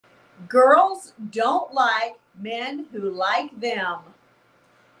Girls don't like men who like them.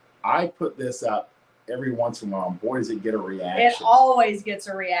 I put this up every once in a while. Boy, does it get a reaction. It always gets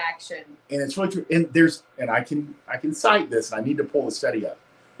a reaction. And it's really true. And I can cite this, and I need to pull the study up.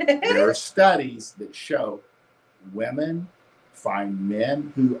 There are studies that show women find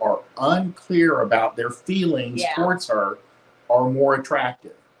men who are unclear about their feelings towards her are more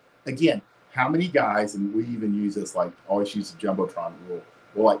attractive. Again, how many guys, and we even use this, like always use the Jumbotron rule,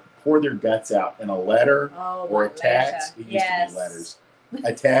 will like pour their guts out in a letter or a text. It used to be letters.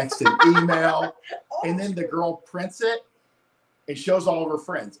 A text, an email, and then the girl prints it and shows all of her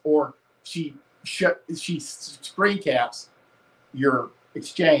friends, or she screen caps your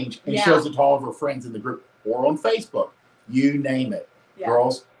exchange and shows it to all of her friends in the group, or on Facebook, you name it.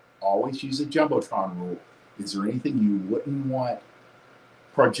 Girls always use a Jumbotron rule. Is there anything you wouldn't want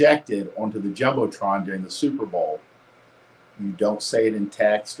projected onto the Jumbotron during the Super Bowl? You don't say it in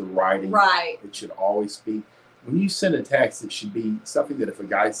text or writing. Right. It should always be. When you send a text, it should be something that if a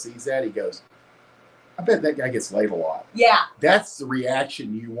guy sees that, he goes, I bet that guy gets laid a lot. Yeah. That's the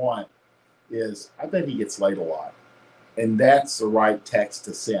reaction you want, is I bet he gets laid a lot. And that's the right text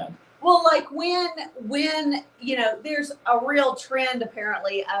to send. Well, like when there's a real trend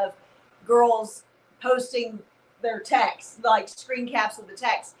apparently of girls posting their texts, like screen caps of the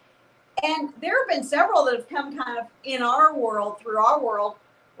text. And there have been several that have come kind of in our world, through our world,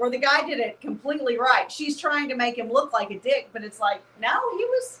 where the guy did it completely right. She's trying to make him look like a dick, but it's like, no, he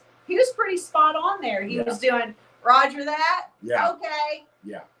was pretty spot on there. He was doing Roger that. Yeah. Okay.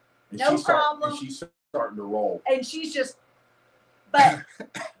 Yeah. And no problem. She's starting to roll. And she's just, but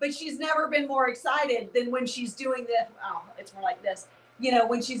she's never been more excited than when she's doing this. Oh, it's more like this.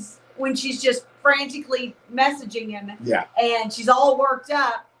 When she's just frantically messaging him. Yeah. And she's all worked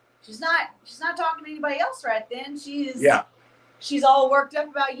up. She's not talking to anybody else right then. She's all worked up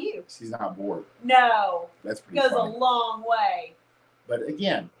about you. She's not bored. No. That's pretty goes funny. A long way. But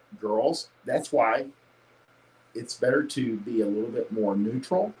again, girls, that's why it's better to be a little bit more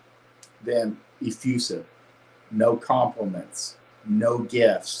neutral than effusive. No compliments, no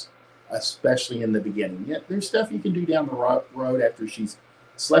gifts, especially in the beginning. Yeah, there's stuff you can do down the road after she's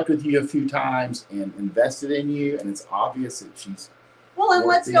slept with you a few times and invested in you, and it's obvious that she's and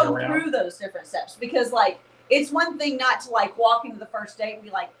let's go through those different steps, because it's one thing not to walk into the first date and be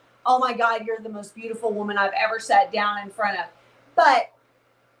like, oh my God, you're the most beautiful woman I've ever sat down in front of. But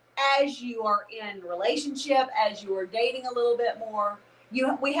as you are in relationship, as you are dating a little bit more,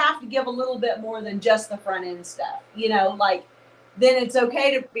 we have to give a little bit more than just the front end stuff. Then it's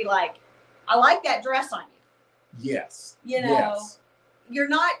okay to be like, I like that dress on you. Yes. Yes. You're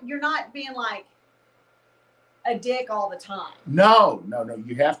not being like a dick all the time. No.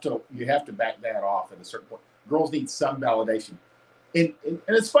 You have to back that off at a certain point. Girls need some validation. And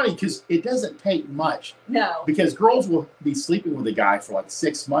it's funny because it doesn't take much. No. Because girls will be sleeping with a guy for like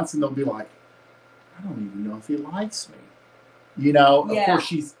 6 months and they'll be like, I don't even know if he likes me. Of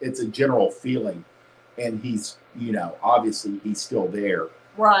course it's a general feeling. And he's, obviously he's still there.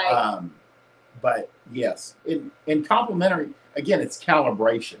 Right. But yes, in complimentary, again, it's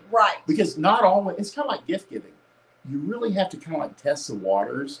calibration. Right. Because not always, it's kind of like gift giving. You really have to kind of test the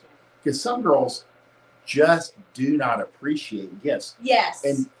waters, because some girls just do not appreciate gifts. Yes.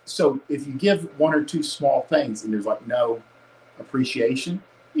 And so if you give one or two small things and there's no appreciation,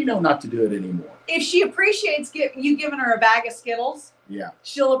 not to do it anymore. If she appreciates you giving her a bag of Skittles,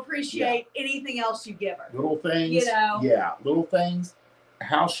 she'll appreciate anything else you give her. Little things. Yeah, little things.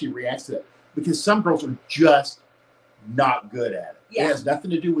 How she reacts to it. Because some girls are just not good at it. Yeah. It has nothing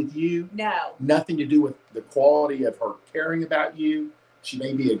to do with you. No. Nothing to do with the quality of her caring about you. She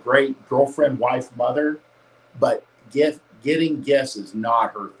may be a great girlfriend, wife, mother, but getting gifts is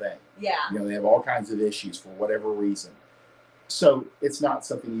not her thing. Yeah. They have all kinds of issues for whatever reason. So it's not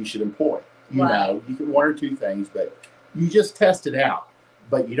something you should employ. You can one or two things, but you just test it out.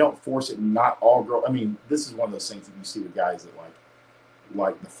 But you don't force it. Not all girls. I mean, this is one of those things that you see with guys that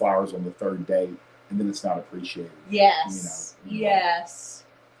like the flowers on the third date, and then it's not appreciated. Yes. Yes.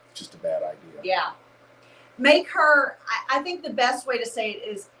 Just a bad idea. Yeah. Make her, I think the best way to say it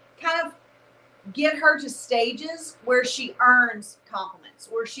is kind of get her to stages where she earns compliments,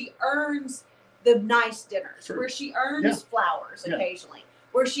 where she earns the nice dinners, where she earns flowers occasionally,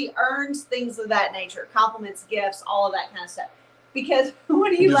 where she earns things of that nature, compliments, gifts, all of that kind of stuff. Because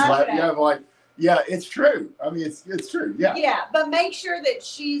what are you laughing at? It's true. I mean, it's true. Yeah. Yeah, but make sure that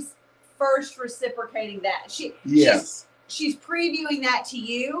she's first reciprocating that. She's previewing that to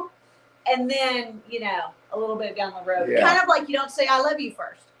you, and then a little bit down the road, kind of like you don't say I love you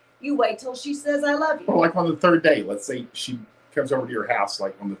first. You wait till she says I love you. Or like on the third date, let's say she comes over to your house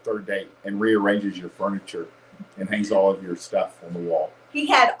like on the third date and rearranges your furniture and hangs all of your stuff on the wall. He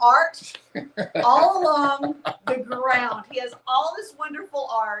had art all along the ground. He has all this wonderful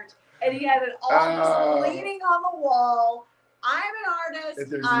art, and he had it all just leaning on the wall. I'm an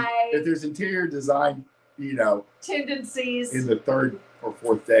artist. If there's interior design, tendencies in the third or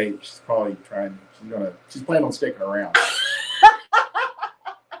fourth date, she's probably she's planning on sticking around.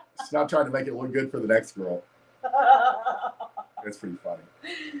 She's not trying to make it look good for the next girl. That's pretty funny.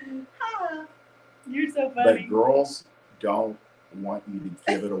 You're so funny. But girls don't want you to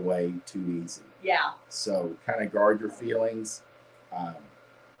give it away too easy. Yeah. So kind of guard your feelings.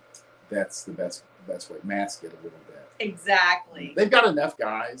 That's the best way. Mask it a little bit. Exactly. They've got enough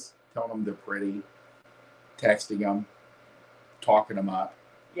guys telling them they're pretty, texting them, talking them up.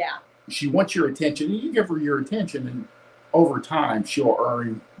 Yeah. She wants your attention, and you give her your attention, and over time, she'll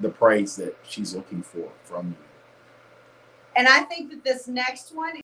earn the praise that she's looking for from you. And I think that this next one